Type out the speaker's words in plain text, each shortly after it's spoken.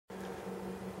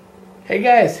Hey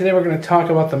guys, today we're going to talk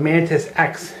about the Mantis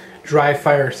X dry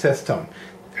fire system.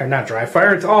 Or not dry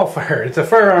fire, it's all fire. It's a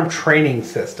firearm training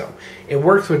system. It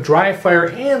works with dry fire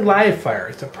and live fire.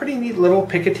 It's a pretty neat little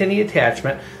picatinny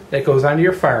attachment that goes onto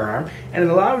your firearm, and it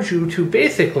allows you to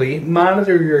basically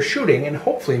monitor your shooting and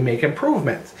hopefully make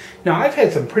improvements. Now, I've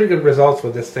had some pretty good results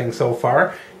with this thing so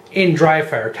far in dry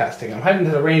fire testing. I'm heading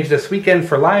to the range this weekend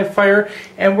for live fire,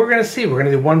 and we're going to see. We're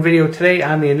going to do one video today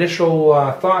on the initial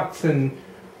thoughts and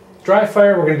dry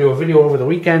fire. We're going to do a video over the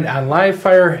weekend on live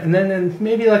fire, and then in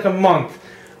maybe like a month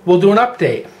we'll do an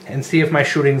update and see if my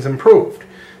shooting's improved.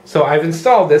 So I've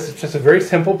installed this. It's just a very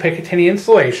simple Picatinny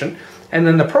installation, and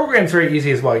then the program's very easy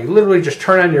as well. You literally just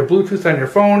turn on your Bluetooth on your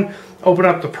phone, open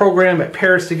up the program, it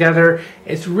pairs together.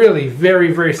 It's really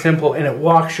very, very simple, and it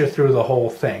walks you through the whole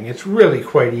thing. It's really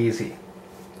quite easy.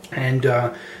 And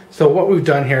so what we've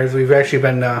done here is we've actually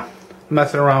been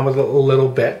messing around with it a little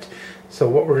bit. So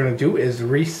what we're going to do is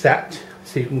reset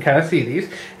so you can kind of see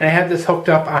these. And I have this hooked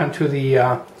up onto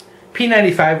the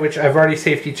P95, which I've already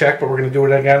safety checked, but we're going to do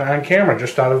it again on camera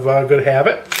just out of good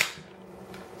habit.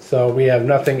 So we have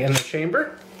nothing in the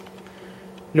chamber.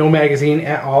 No magazine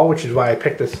at all, which is why I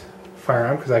picked this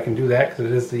firearm, because I can do that because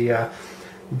it is the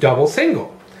double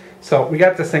single. So we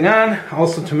got this thing on.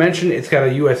 Also to mention, it's got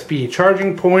a USB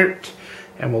charging port,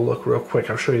 and we'll look real quick.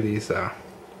 I'll show you these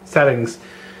settings.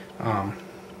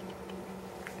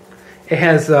 It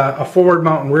has a forward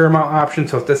mount and rear mount option,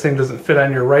 so if this thing doesn't fit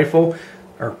on your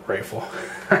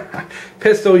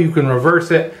pistol, you can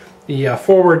reverse it. The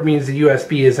forward means the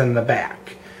USB is in the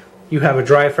back. You have a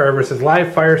dry fire versus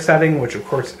live fire setting, which of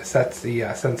course sets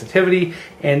the sensitivity,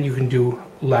 and you can do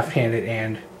left-handed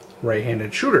and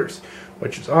right-handed shooters,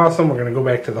 which is awesome. We're going to go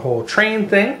back to the whole train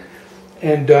thing,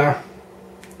 and we're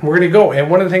going to go. And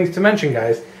one of the things to mention,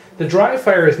 guys, the dry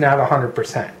fire is not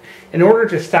 100%. In order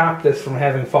to stop this from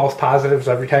having false positives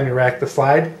every time you rack the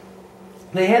slide,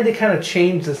 they had to kind of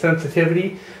change the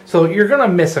sensitivity. So you're going to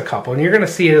miss a couple, and you're going to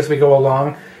see it as we go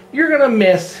along. You're going to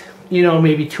miss, you know,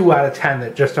 maybe 2 out of 10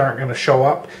 that just aren't going to show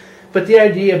up. But the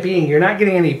idea being, you're not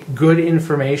getting any good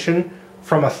information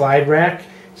from a slide rack.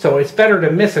 So it's better to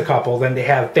miss a couple than to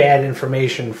have bad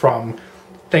information from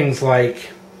things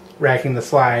like racking the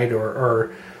slide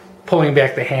or pulling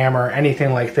back the hammer,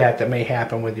 anything like that that may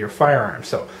happen with your firearm.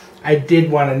 So I did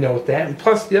want to note that. And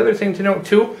plus, the other thing to note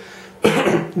too,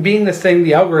 being this thing,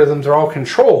 the algorithms are all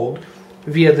controlled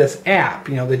via this app.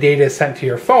 You know, the data is sent to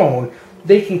your phone.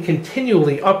 They can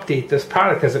continually update this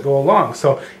product as it goes along.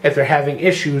 So if they're having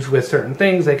issues with certain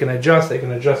things, they can adjust their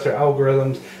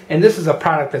algorithms. And this is a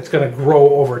product that's going to grow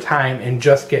over time and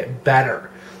just get better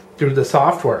through the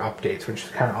software updates, which is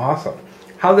kind of awesome.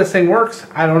 How this thing works,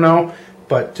 I don't know.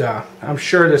 But I'm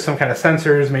sure there's some kind of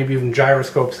sensors, maybe even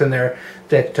gyroscopes in there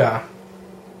that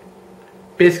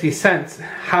basically sense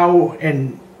how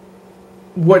and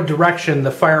what direction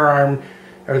the firearm,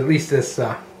 or at least this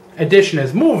addition,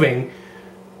 is moving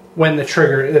when the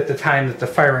trigger, at the time that the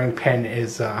firing pin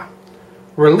is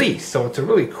released. So it's a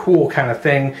really cool kind of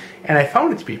thing, and I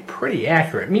found it to be pretty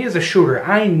accurate. Me as a shooter,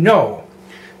 I know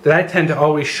that I tend to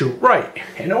always shoot right.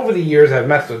 And over the years, I've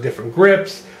messed with different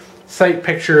grips, sight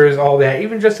pictures, all that,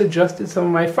 even just adjusted some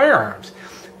of my firearms.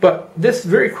 But this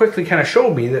very quickly kind of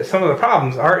showed me that some of the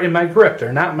problems are in my grip.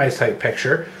 They're not my sight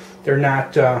picture. They're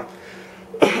not due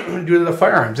to the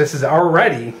firearms. This is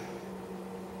already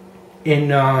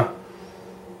in,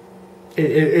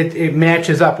 it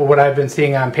matches up with what I've been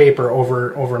seeing on paper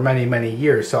over many, many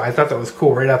years. So I thought that was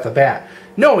cool right off the bat,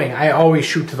 knowing I always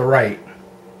shoot to the right.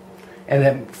 And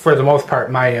then for the most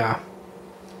part, my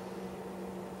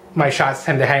shots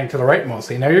tend to hang to the right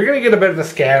mostly. Now you're going to get a bit of a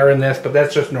scatter in this, but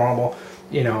that's just normal,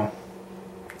 you know.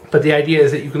 But the idea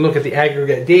is that you can look at the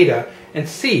aggregate data and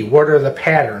see what are the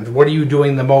patterns. What are you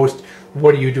doing the most?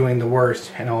 What are you doing the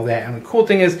worst? And all that. And the cool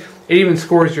thing is, it even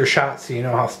scores your shots so you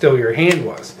know how still your hand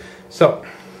was. So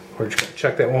we're just going to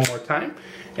check that one more time.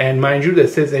 And mind you,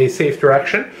 this is a safe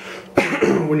direction.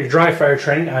 When you're dry fire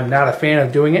training, I'm not a fan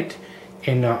of doing it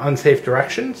in unsafe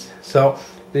directions. So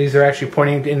these are actually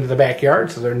pointing into the backyard,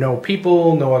 so there are no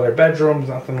people, no other bedrooms,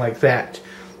 nothing like that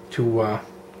to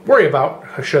worry about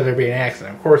should there be an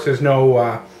accident. Of course, there's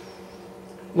no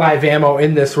live ammo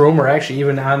in this room, or actually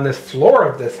even on this floor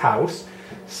of this house.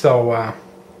 So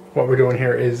what we're doing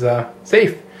here is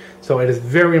safe. So it is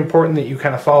very important that you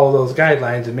kind of follow those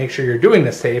guidelines and make sure you're doing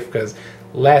this safe, because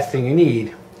last thing you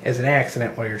need is an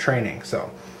accident while you're training.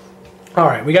 So, all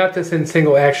right, we got this in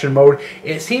single action mode.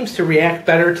 It seems to react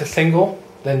better to single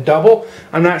than double.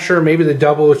 I'm not sure, maybe the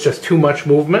double is just too much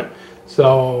movement.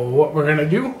 So what we're going to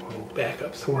do, we'll back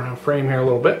up so we're on frame here a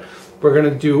little bit. We're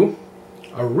going to do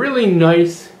a really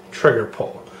nice trigger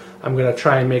pull. I'm going to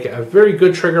try and make it a very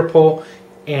good trigger pull,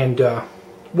 and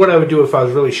what I would do if I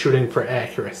was really shooting for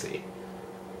accuracy.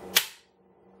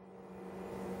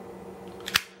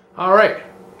 Alright,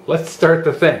 let's start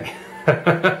the thing.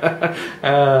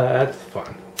 That's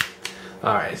fun.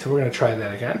 Alright, so we're going to try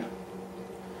that again.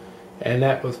 And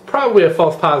that was probably a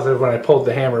false positive when I pulled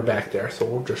the hammer back there, so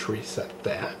we'll just reset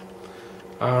that.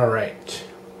 Alright.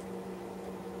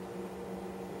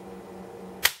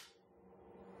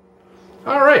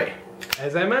 Alright,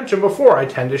 as I mentioned before, I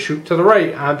tend to shoot to the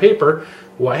right on paper.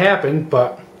 What happened,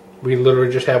 but we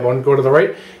literally just had one go to the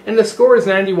right, and the score is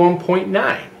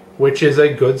 91.9, which is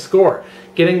a good score.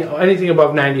 Getting anything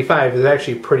above 95 is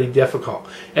actually pretty difficult.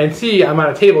 And see, I'm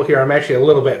on a table here, I'm actually a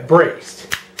little bit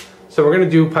braced. So we're going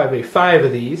to do probably 5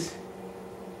 of these.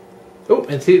 Oh,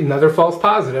 and see, another false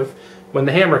positive when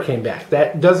the hammer came back.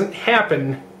 That doesn't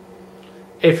happen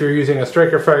if you're using a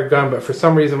striker fire gun, but for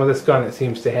some reason with this gun it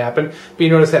seems to happen. But you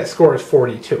notice that score is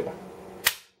 42.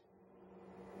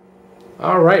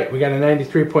 Alright, we got a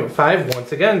 93.5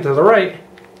 once again to the right.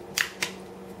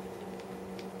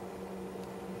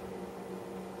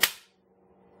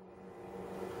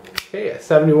 Okay, a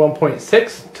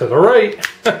 71.6 to the right.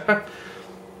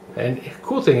 And the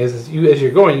cool thing is you, as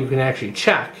you're going, you can actually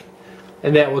check,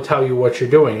 and that will tell you what you're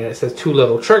doing. And it says too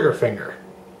little trigger finger.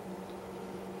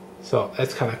 So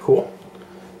that's kind of cool.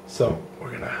 So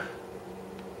we're gonna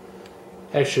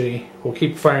actually, we'll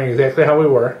keep firing exactly how we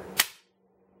were.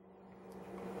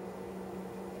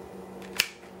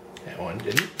 That one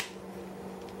didn't.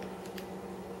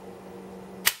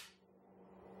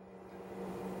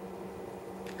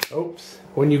 Oops.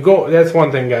 When you go, that's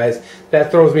one thing, guys,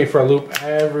 that throws me for a loop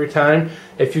every time.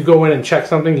 If you go in and check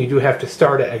something, you do have to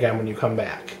start it again when you come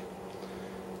back.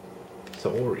 So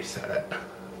we'll reset it.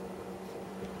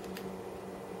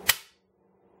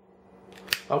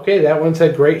 Okay, that one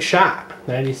said great shot,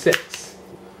 96.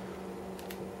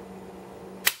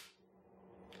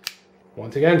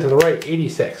 Once again to the right,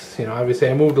 86. You know, obviously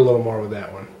I moved a little more with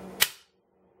that one.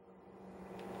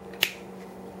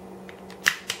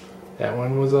 That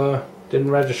one was didn't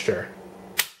register.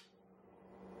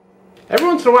 Every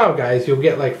once in a while, guys, you'll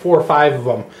get like 4 or 5 of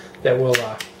them that will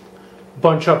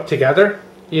bunch up together,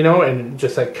 you know, and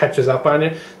just like catches up on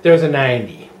it. There's a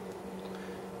 90.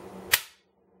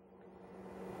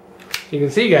 You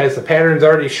can see, guys, the pattern's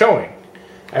already showing.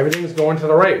 Everything's going to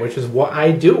the right, which is what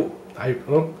I do.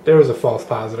 Oh, there was a false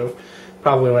positive,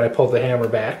 probably when I pulled the hammer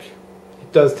back.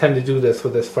 It does tend to do this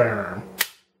with this firearm.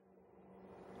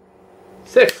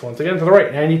 6, once again to the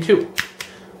right, 92.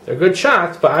 They're good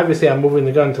shots, but obviously I'm moving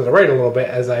the gun to the right a little bit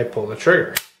as I pull the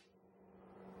trigger.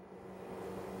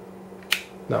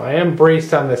 Now I am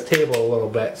braced on this table a little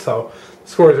bit, so the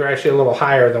scores are actually a little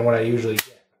higher than what I usually get.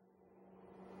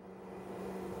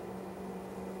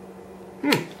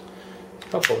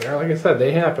 Couple there, like I said,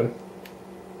 they happen.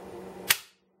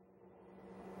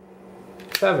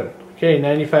 7, okay,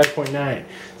 95.9.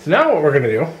 So now what we're going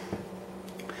to do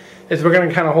is we're going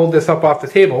to kind of hold this up off the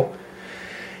table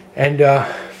and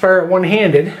fire it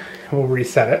one-handed. We'll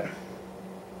reset it.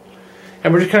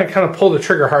 And we're just going to kind of pull the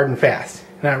trigger hard and fast.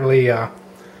 Not really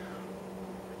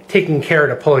taking care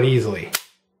to pull it easily.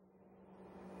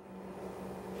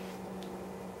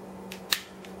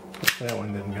 That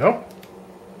one didn't go.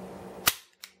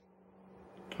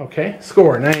 Okay,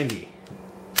 score 90.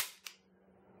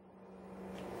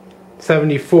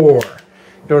 74.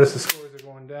 Notice the scores are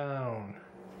going down.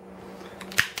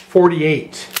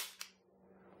 48.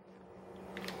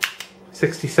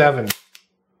 67.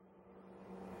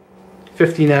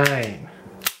 59.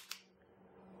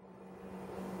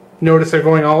 Notice they're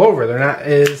going all over. They're not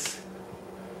as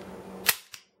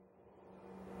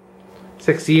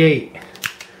 68.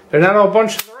 They're not all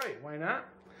bunched to the right. Why not?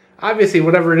 Obviously,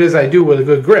 whatever it is I do with a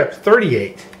good grip,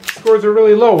 38. Scores are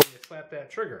really low when you slap that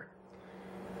trigger.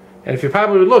 And if you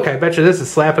probably would look, I bet you this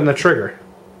is slapping the trigger.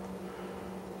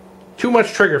 Too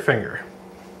much trigger finger.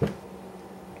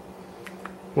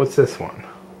 What's this one?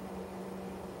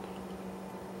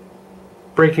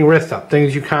 Breaking wrist up.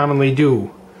 Things you commonly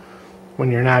do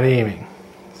when you're not aiming.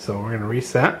 So we're going to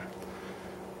reset.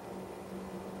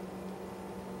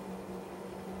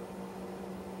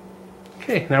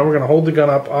 Okay, now we're going to hold the gun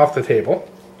up off the table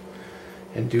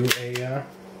and do a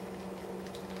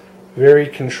very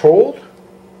controlled.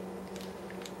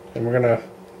 And we're going to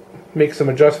make some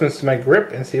adjustments to my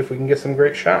grip and see if we can get some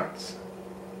great shots.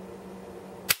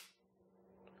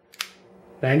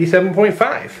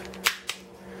 97.5.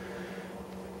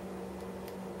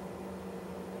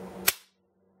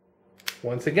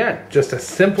 Once again, just a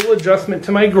simple adjustment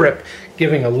to my grip,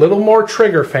 giving a little more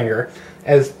trigger finger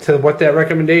as to what that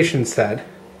recommendation said.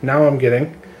 Now I'm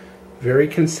getting very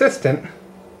consistent.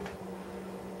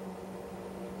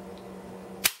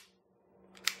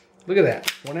 Look at that,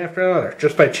 one after another,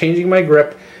 just by changing my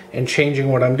grip and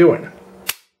changing what I'm doing.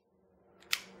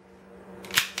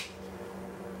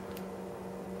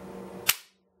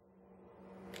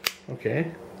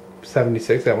 Okay,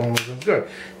 76, that one was good.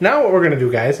 Now what we're going to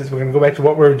do, guys, is we're going to go back to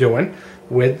what we were doing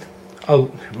with a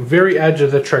very edge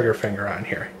of the trigger finger on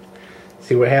here.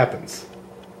 See what happens.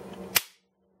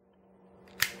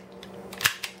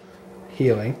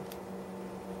 Healing.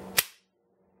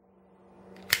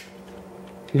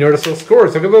 You notice those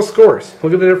scores. Look at those scores.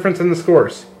 Look at the difference in the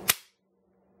scores.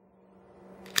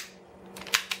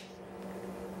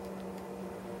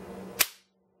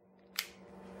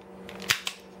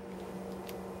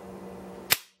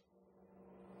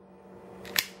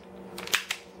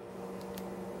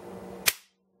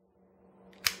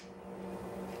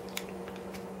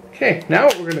 Okay, now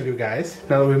what we're going to do, guys,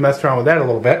 now that we've messed around with that a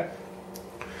little bit,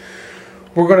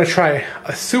 we're going to try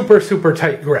a super, super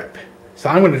tight grip. So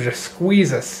I'm going to just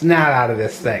squeeze a snot out of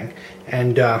this thing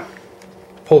and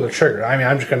pull the trigger. I mean,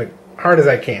 I'm just going to, hard as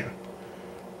I can.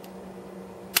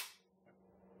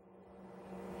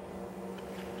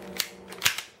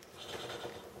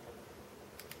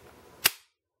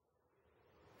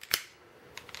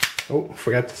 Oh,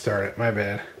 forgot to start it. My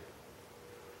bad.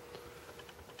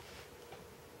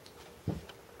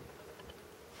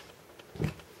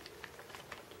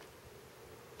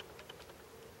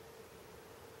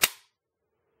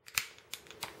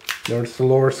 Notice the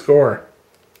lower score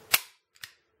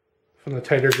from the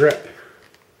tighter grip.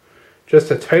 Just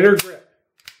a tighter grip.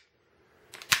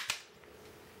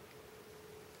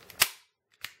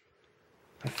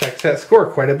 Affects that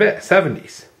score quite a bit,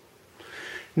 70s.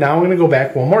 Now I'm going to go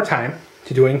back one more time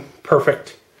to doing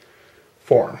perfect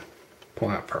form.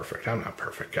 Well, not perfect. I'm not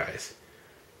perfect, guys.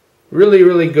 Really,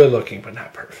 really good looking, but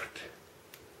not perfect.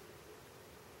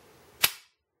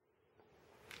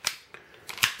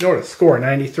 Notice score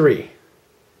 93.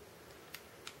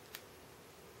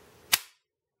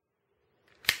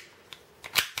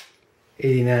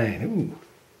 '89. Ooh.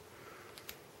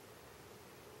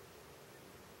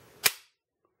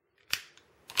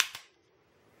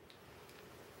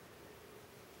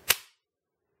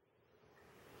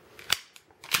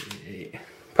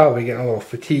 Probably getting a little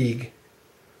fatigue.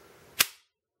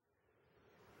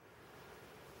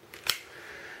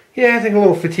 Yeah, I think a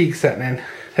little fatigue setting in.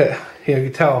 You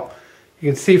can tell, you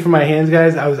can see from my hands,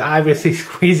 guys, I was obviously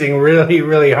squeezing really,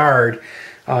 really hard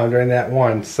during that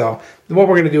one. So what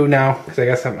we're going to do now, because I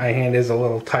guess my hand is a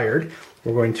little tired,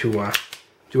 we're going to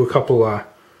do a couple, of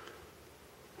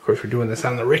course we're doing this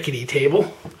on the rickety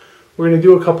table, we're going to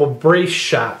do a couple brace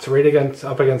shots right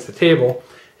up against the table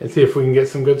and see if we can get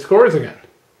some good scores again.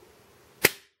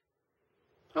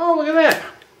 Oh, look at that.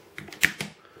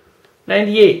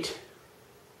 98.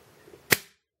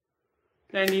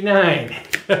 99.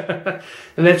 And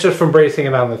that's just from bracing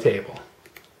it on the table.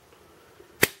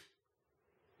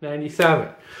 97.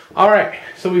 Alright,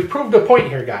 so we've proved a point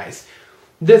here, guys.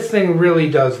 This thing really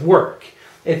does work.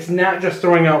 It's not just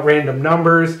throwing out random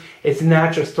numbers. It's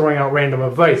not just throwing out random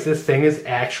advice. This thing is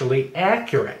actually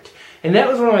accurate. And that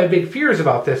was one of my big fears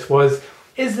about this was,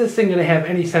 is this thing going to have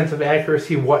any sense of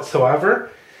accuracy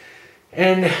whatsoever?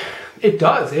 And it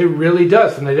does. It really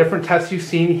does. From the different tests you've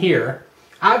seen here,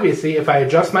 obviously, if I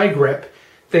adjust my grip,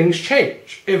 things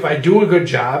change. If I do a good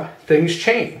job, things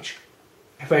change.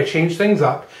 If I change things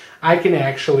up, I can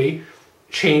actually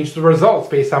change the results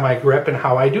based on my grip and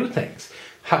how I do things.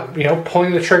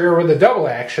 Pulling the trigger with a double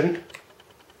action,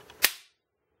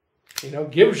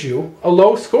 gives you a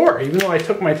low score. Even though I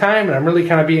took my time and I'm really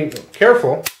kind of being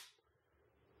careful,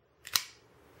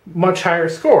 much higher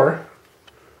score.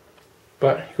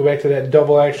 But go back to that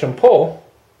double action pull.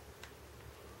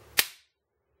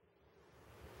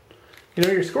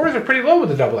 Your scores are pretty low with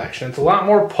the double action. It's a lot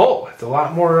more pull. It's a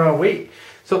lot more weight.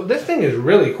 So this thing is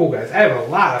really cool, guys. I have a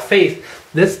lot of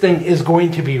faith. This thing is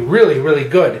going to be really, really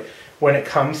good when it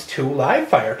comes to live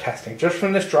fire testing, just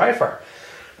from this dry fire.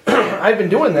 I've been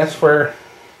doing this for,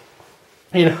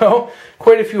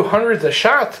 quite a few hundreds of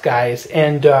shots, guys,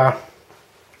 and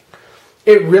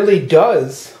it really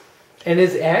does and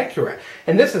is accurate.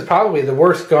 And this is probably the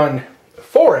worst gun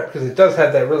for it because it does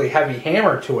have that really heavy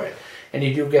hammer to it. And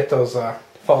you do get those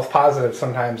false positives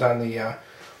sometimes on the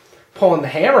pulling the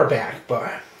hammer back.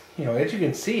 But, as you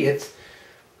can see, it's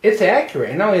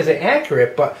accurate. And not only is it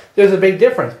accurate, but there's a big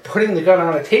difference. Putting the gun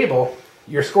on a table,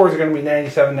 your scores are going to be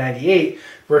 97, 98,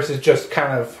 versus just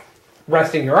kind of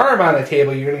resting your arm on the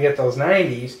table, you're going to get those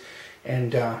 90s.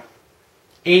 And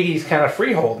 80s kind of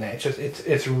free holding it.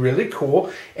 It's really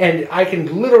cool. And I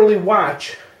can literally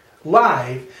watch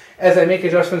live as I make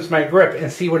adjustments to my grip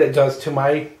and see what it does to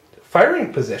my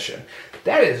firing position.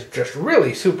 That is just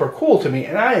really super cool to me,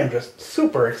 and I am just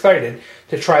super excited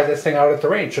to try this thing out at the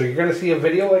range. So you're going to see a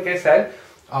video, like I said,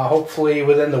 hopefully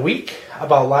within the week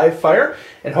about live fire,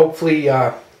 and hopefully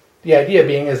the idea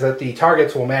being is that the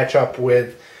targets will match up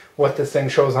with what this thing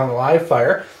shows on the live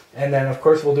fire. And then, of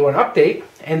course, we'll do an update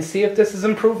and see if this has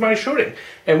improved my shooting.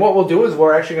 And what we'll do is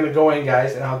we're actually going to go in,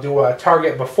 guys, and I'll do a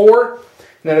target before,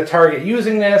 and then a target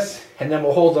using this, and then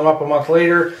we'll hold them up a month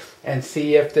later and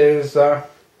see if there's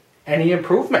any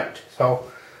improvement. So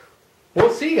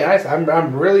we'll see, guys.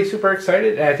 I'm really super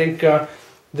excited, and I think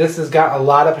this has got a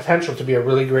lot of potential to be a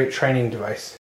really great training device.